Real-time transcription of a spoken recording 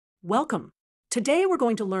Welcome. Today we're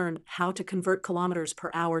going to learn how to convert kilometers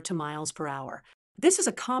per hour to miles per hour. This is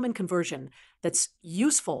a common conversion that's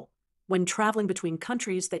useful when traveling between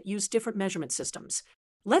countries that use different measurement systems.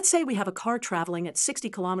 Let's say we have a car traveling at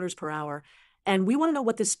 60 kilometers per hour, and we want to know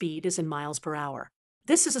what the speed is in miles per hour.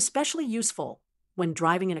 This is especially useful when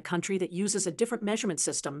driving in a country that uses a different measurement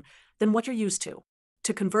system than what you're used to.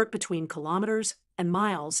 To convert between kilometers and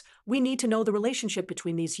miles, we need to know the relationship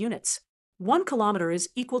between these units. 1 kilometer is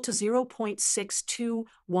equal to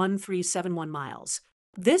 0.621371 miles.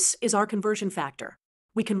 This is our conversion factor.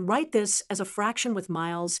 We can write this as a fraction with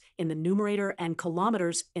miles in the numerator and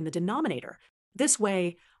kilometers in the denominator. This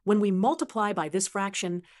way, when we multiply by this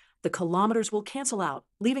fraction, the kilometers will cancel out,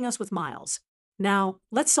 leaving us with miles. Now,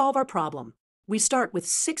 let's solve our problem. We start with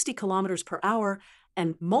 60 kilometers per hour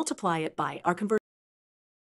and multiply it by our conversion